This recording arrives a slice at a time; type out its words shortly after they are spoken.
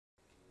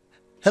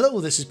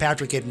Hello, this is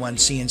Patrick at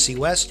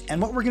OneCNCWest,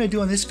 and what we're going to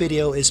do in this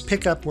video is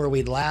pick up where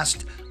we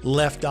last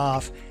left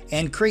off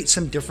and create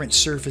some different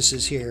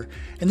surfaces here.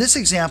 In this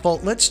example,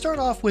 let's start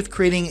off with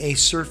creating a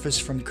surface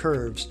from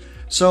curves.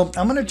 So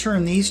I'm going to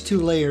turn these two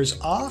layers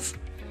off,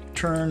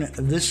 turn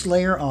this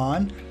layer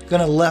on. I'm going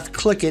to left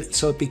click it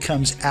so it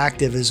becomes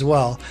active as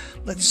well.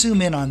 Let's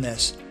zoom in on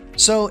this.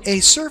 So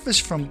a surface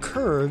from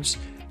curves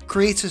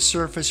creates a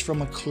surface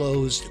from a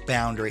closed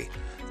boundary.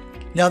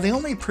 Now the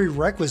only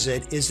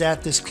prerequisite is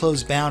that this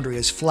closed boundary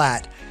is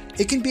flat.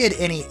 It can be at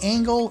any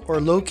angle or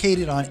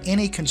located on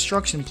any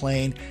construction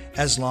plane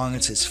as long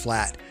as it's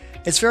flat.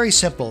 It's very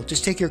simple.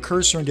 Just take your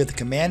cursor into the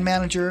command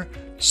manager,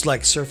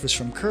 select surface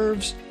from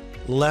curves,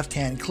 left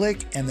hand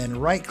click and then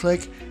right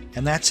click,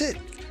 and that's it.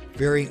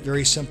 Very,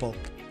 very simple.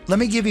 Let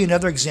me give you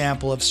another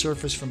example of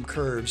surface from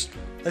curves.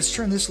 Let's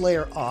turn this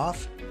layer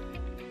off,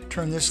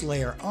 turn this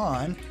layer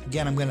on.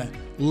 Again, I'm going to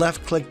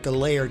left click the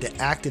layer to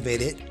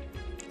activate it.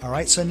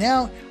 Alright, so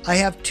now I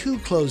have two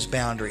closed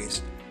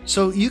boundaries.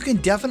 So you can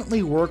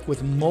definitely work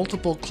with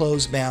multiple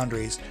closed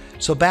boundaries.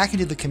 So back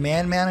into the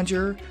command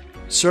manager,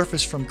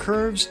 surface from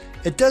curves,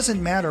 it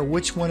doesn't matter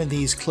which one of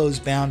these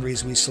closed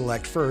boundaries we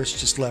select first,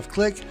 just left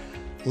click,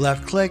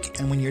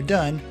 and when you're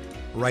done,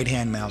 right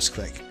hand mouse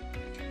click.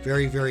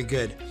 Very, very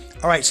good.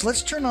 Alright, so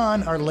let's turn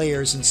on our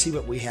layers and see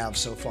what we have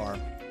so far.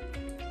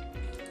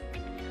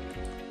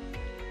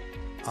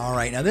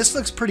 Alright, now this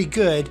looks pretty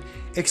good,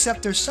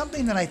 except there's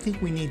something that I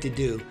think we need to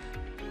do.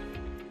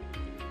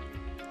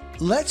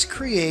 Let's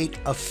create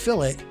a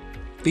fillet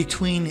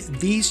between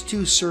these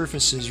two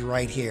surfaces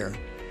right here.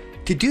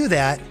 To do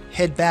that,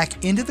 head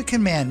back into the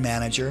command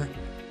manager,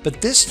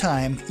 but this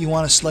time you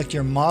want to select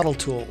your model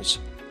tools.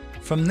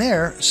 From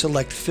there,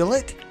 select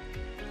fillet,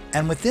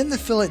 and within the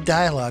fillet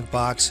dialog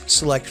box,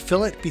 select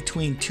fillet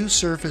between two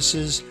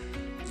surfaces,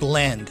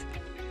 blend.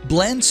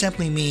 Blend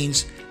simply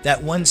means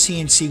that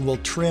OneCNC will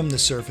trim the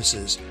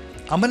surfaces.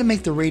 I'm going to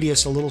make the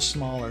radius a little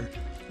smaller.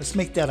 Let's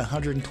make that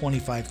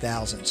 125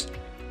 thousandths.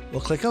 We'll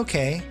click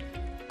OK.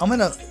 I'm going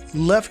to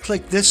left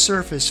click this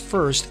surface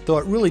first, though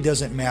it really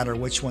doesn't matter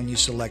which one you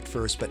select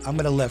first, but I'm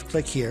going to left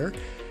click here.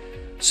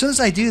 As soon as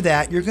I do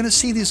that, you're going to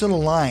see these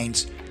little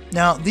lines.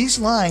 Now these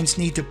lines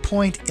need to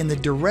point in the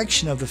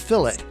direction of the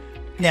fillet.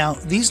 Now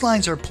these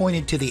lines are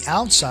pointed to the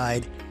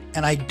outside,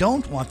 and I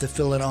don't want the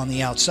fillet on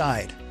the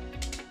outside.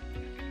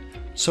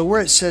 So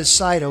where it says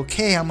side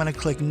OK, I'm going to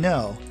click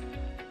no.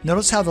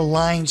 Notice how the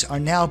lines are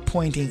now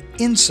pointing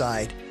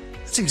inside.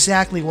 That's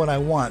exactly what I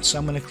want, so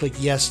I'm going to click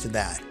yes to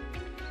that.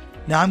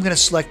 Now I'm going to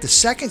select the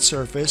second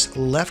surface,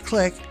 left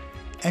click,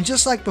 and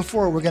just like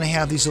before, we're going to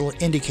have these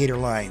little indicator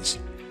lines.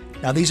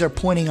 Now these are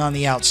pointing on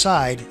the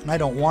outside, and I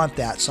don't want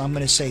that, so I'm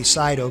going to say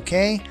side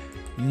OK,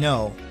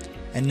 no.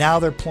 And now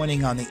they're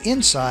pointing on the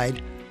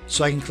inside,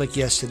 so I can click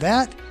yes to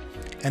that,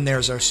 and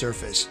there's our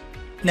surface.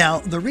 Now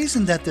the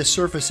reason that this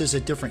surface is a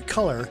different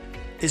color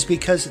is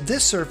because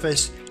this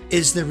surface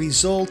is the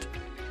result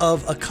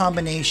of a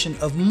combination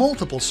of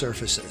multiple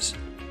surfaces,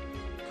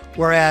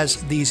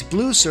 whereas these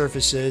blue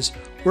surfaces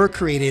were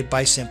created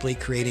by simply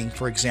creating,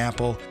 for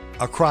example,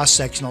 a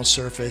cross-sectional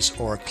surface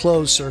or a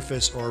closed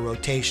surface or a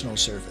rotational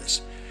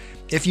surface.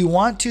 If you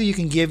want to, you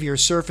can give your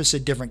surface a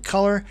different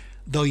color,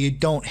 though you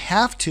don't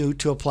have to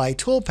apply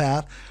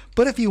toolpath,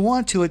 but if you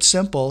want to, it's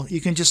simple. You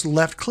can just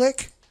left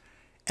click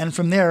and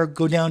from there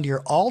go down to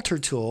your alter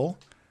tool,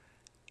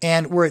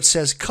 and where it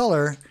says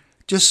color,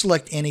 just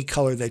select any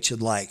color that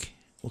you'd like.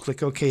 We'll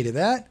click OK to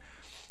that,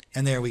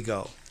 and there we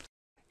go.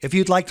 If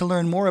you'd like to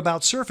learn more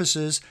about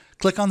surfaces,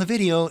 click on the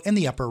video in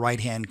the upper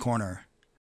right-hand corner.